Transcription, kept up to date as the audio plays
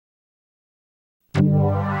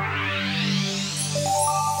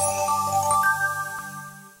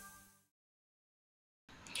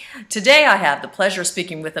Today I have the pleasure of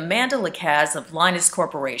speaking with Amanda Lacaze of Lynas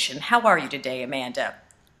Corporation. How are you today, Amanda?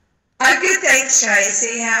 I'm good, thanks,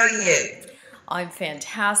 Tracy. How are you? I'm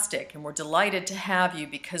fantastic, and we're delighted to have you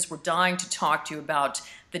because we're dying to talk to you about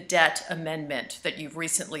the debt amendment that you've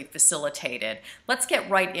recently facilitated. Let's get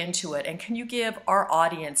right into it, and can you give our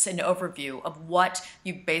audience an overview of what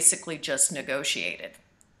you basically just negotiated?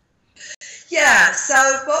 Yeah, so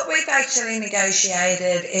what we've actually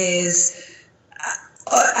negotiated is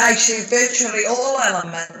actually virtually all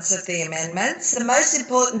elements of the amendments. The most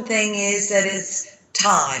important thing is that it's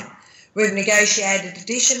time. We've negotiated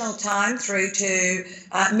additional time through to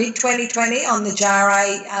mid-2020 on the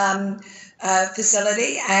JARA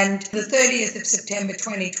facility and the 30th of September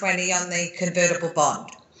 2020 on the convertible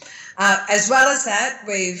bond. As well as that,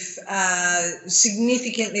 we've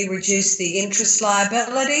significantly reduced the interest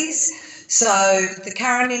liabilities. So the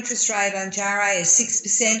current interest rate on JARA is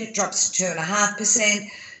 6%, it drops to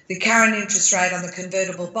 2.5%. The current interest rate on the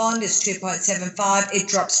convertible bond is 2.75, it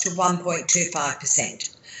drops to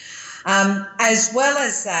 1.25%. As well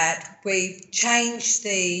as that, we've changed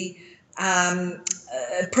the,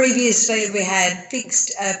 previously we had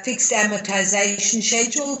fixed amortization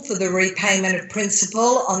schedule for the repayment of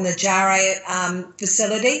principal on the JARA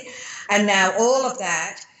facility, and now all of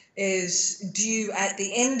that is due at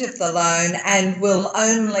the end of the loan and will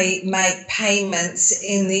only make payments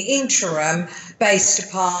in the interim based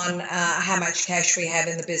upon how much cash we have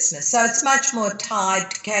in the business. So it's much more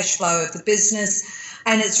tied to cash flow of the business,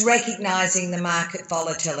 and it's recognising the market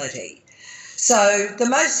volatility. So the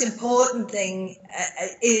most important thing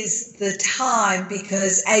is the time,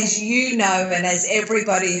 because as you know, and as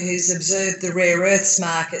everybody who's observed the rare earths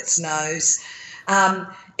markets knows,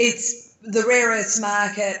 it's the rare earths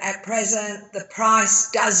market at present, the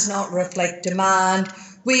price does not reflect demand.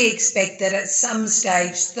 We expect that at some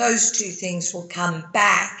stage those two things will come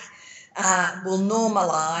back, will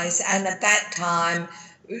normalise, and at that time,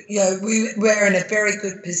 you know, we're in a very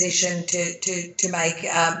good position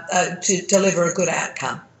to deliver a good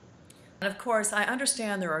outcome. And of course, I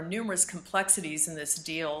understand there are numerous complexities in this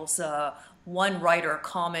deal. One writer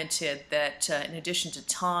commented that in addition to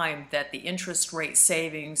time, that the interest rate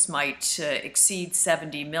savings might exceed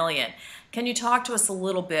 $70 million. Can you talk to us a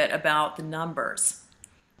little bit about the numbers?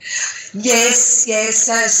 Yes.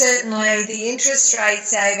 So certainly the interest rate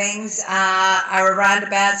savings are around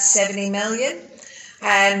about $70 million.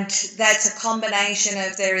 And that's a combination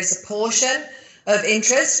of, there is a portion of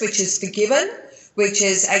interest which is forgiven, which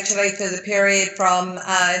is actually for the period from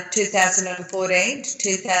 2014 to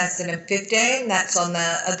 2015. That's on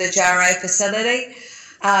the JARA facility.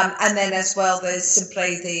 And then as well, there's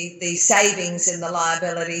simply the savings in the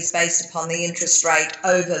liabilities based upon the interest rate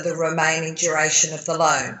over the remaining duration of the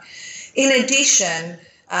loan. In addition,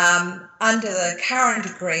 under the current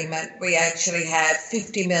agreement, we actually have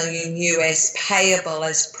 $50 million US payable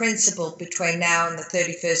as principal between now and the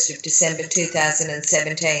 31st of December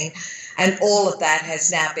 2017. And all of that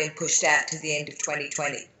has now been pushed out to the end of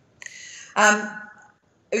 2020.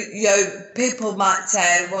 You know, people might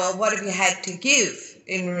say, well, what have you had to give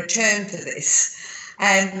in return for this?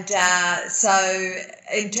 And so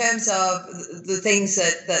in terms of the things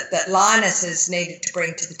that Lynas has needed to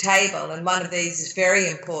bring to the table, and one of these is very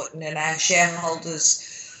important, and our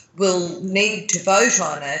shareholders will need to vote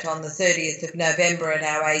on it on the 30th of November at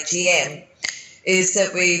our AGM, is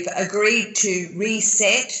that we've agreed to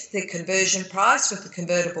reset the conversion price with the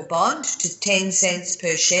convertible bond to 10 cents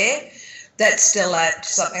per share. That's still at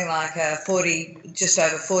something like a just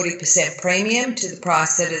over 40% premium to the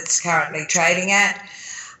price that it's currently trading at.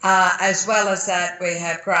 As well as that, we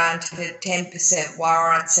have granted 10%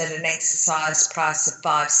 warrants at an exercise price of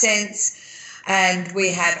 5 cents. And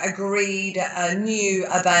we have agreed a new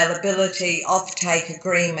availability offtake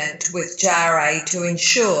agreement with JARA to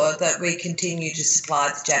ensure that we continue to supply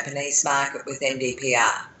the Japanese market with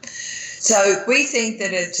NdPr. So we think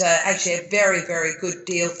that it's actually a very, very good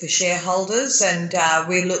deal for shareholders, and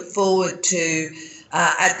we look forward to,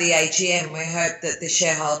 at the AGM, we hope that the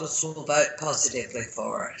shareholders will vote positively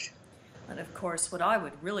for it. And of course, what I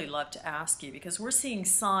would really love to ask you, because we're seeing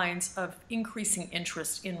signs of increasing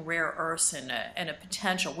interest in rare earths and a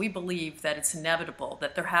potential, we believe that it's inevitable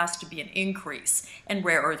that there has to be an increase in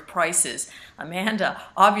rare earth prices. Amanda,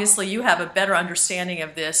 obviously you have a better understanding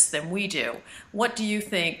of this than we do. What do you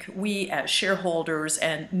think we as shareholders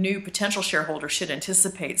and new potential shareholders should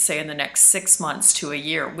anticipate, say, in the next 6 months to a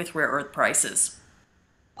year with rare earth prices?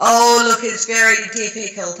 Oh, look, it's very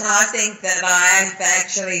difficult. I think that I have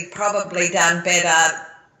actually probably done better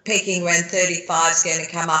picking when 35 is going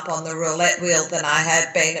to come up on the roulette wheel than I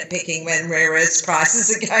have been at picking when rare earth prices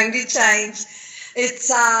are going to change.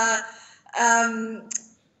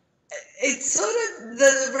 It's sort of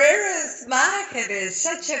the rare earth market is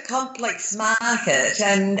such a complex market,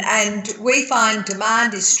 and we find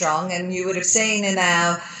demand is strong, and you would have seen in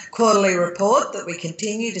our quarterly report that we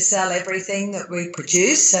continue to sell everything that we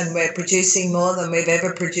produce, and we're producing more than we've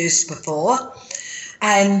ever produced before.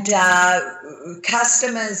 And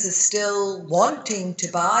customers are still wanting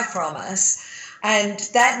to buy from us, and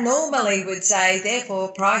that normally would say,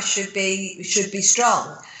 therefore, price should be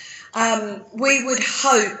strong. We would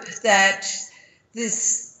hope that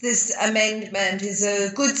this amendment is a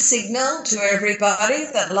good signal to everybody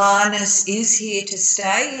that Lynas is here to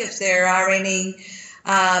stay. If there are any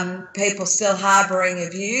people still harbouring a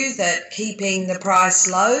view that keeping the price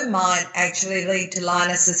low might actually lead to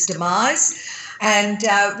Lynas's demise. And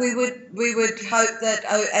we would hope that,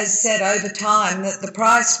 as said, over time, that the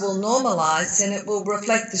price will normalise and it will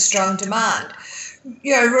reflect the strong demand.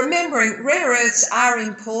 You know, remembering rare earths are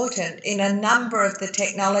important in a number of the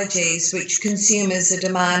technologies which consumers are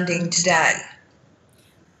demanding today.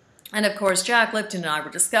 And of course, Jack Lipton and I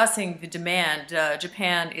were discussing the demand.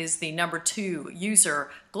 Japan is the #2 user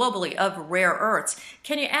globally of rare earths.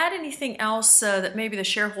 Can you add anything else that maybe the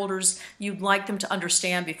shareholders, you'd like them to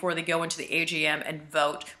understand before they go into the AGM and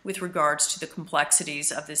vote with regards to the complexities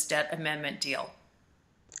of this debt amendment deal?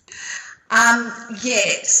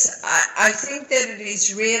 Yes, I think that it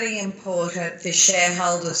is really important for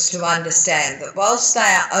shareholders to understand that whilst they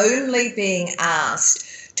are only being asked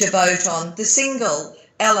to vote on the single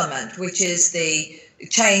element, which is the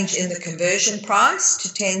change in the conversion price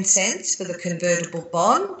to 10 cents for the convertible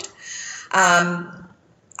bond,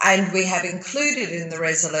 and we have included in the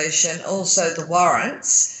resolution also the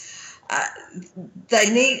warrants,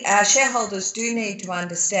 our shareholders do need to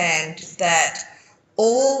understand that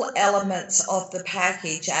all elements of the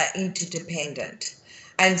package are interdependent.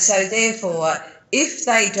 And so therefore, if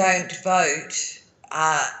they don't vote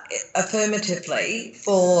affirmatively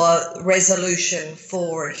for resolution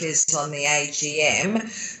 4, it is on the AGM,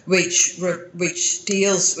 which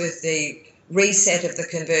deals with the reset of the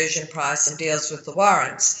conversion price and deals with the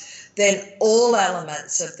warrants, then all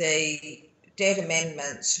elements of the debt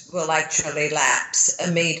amendments will actually lapse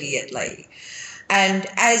immediately. And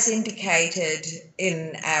as indicated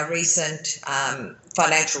in our recent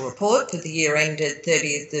financial report for the year ended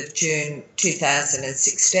 30th of June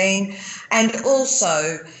 2016, and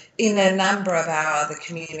also in a number of our other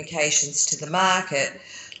communications to the market,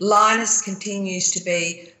 Lynas continues to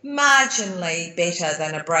be marginally better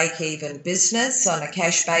than a break-even business on a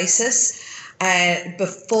cash basis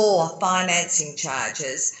before financing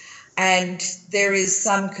charges. And there is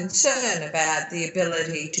some concern about the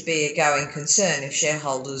ability to be a going concern if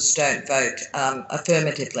shareholders don't vote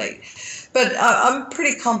affirmatively. But I'm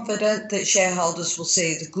pretty confident that shareholders will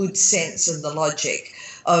see the good sense and the logic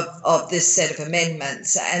of this set of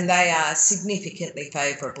amendments, and they are significantly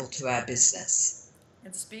favourable to our business.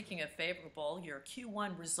 And speaking of favourable, your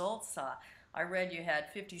Q1 results, I read you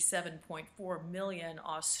had 57.4 million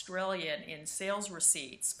Australian in sales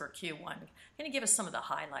receipts for Q1. Can you give us some of the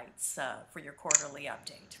highlights for your quarterly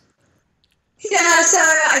update? Yeah, so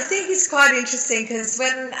I think it's quite interesting because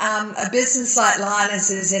when a business like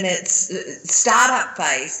Lynas is in its startup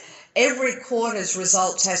phase, every quarter's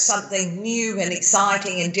results have something new and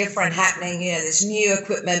exciting and different happening. You know, there's new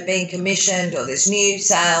equipment being commissioned or there's new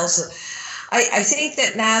sales. I think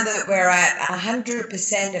that now that we're at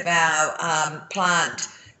 100% of our plant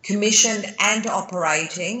commissioned and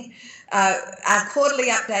operating, our quarterly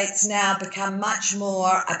updates now become much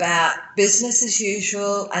more about business as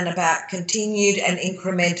usual and about continued and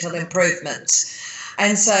incremental improvements.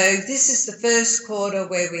 And so this is the first quarter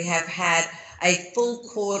where we have had a full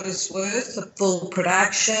quarter's worth of full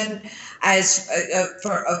production as of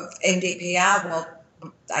NdPr. Well,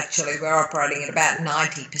 actually, we're operating at about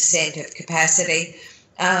 90% of capacity,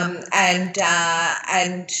 and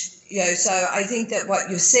you know, so I think that what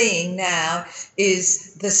you're seeing now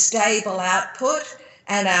is the stable output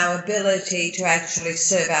and our ability to actually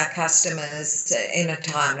serve our customers in a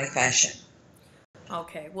timely fashion.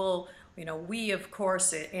 Okay, well, you know, we of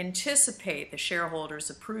course anticipate the shareholders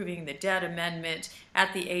approving the debt amendment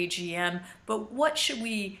at the AGM, but what should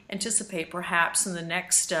we anticipate perhaps in the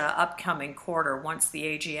next upcoming quarter once the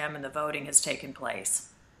AGM and the voting has taken place?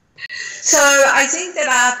 So I think that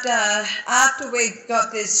after we've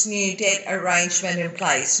got this new debt arrangement in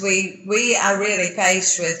place, we are really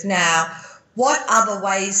faced with now what other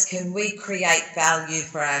ways can we create value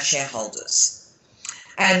for our shareholders?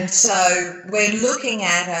 And so we're looking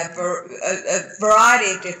at a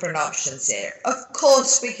variety of different options there. Of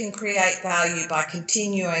course, we can create value by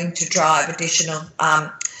continuing to drive additional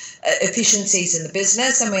efficiencies in the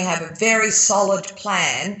business, and we have a very solid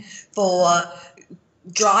plan for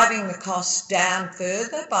driving the costs down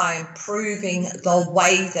further by improving the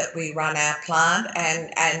way that we run our plant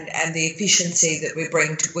and the efficiency that we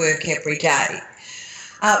bring to work every day.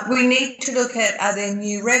 We need to look at other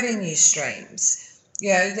new revenue streams.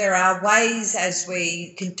 You know, there are ways as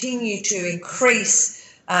we continue to increase,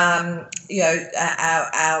 our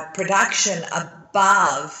production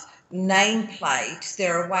above nameplate,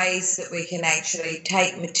 there are ways that we can actually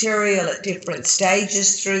take material at different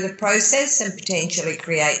stages through the process and potentially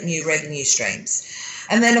create new revenue streams.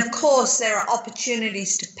 And then, of course, there are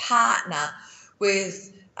opportunities to partner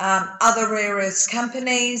with other rare earths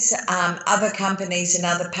companies, other companies in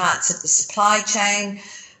other parts of the supply chain,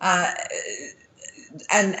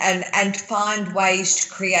 and find ways to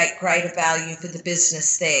create greater value for the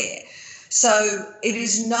business there. So it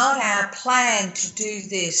is not our plan to do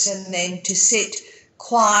this and then to sit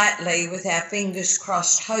quietly with our fingers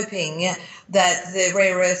crossed hoping that the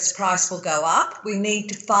rare earths price will go up. We need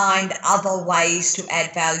to find other ways to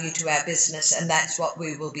add value to our business, and that's what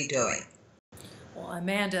we will be doing. Well,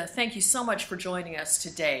 Amanda, thank you so much for joining us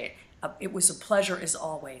today. It was a pleasure as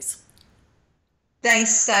always.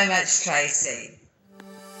 Thanks so much, Tracy.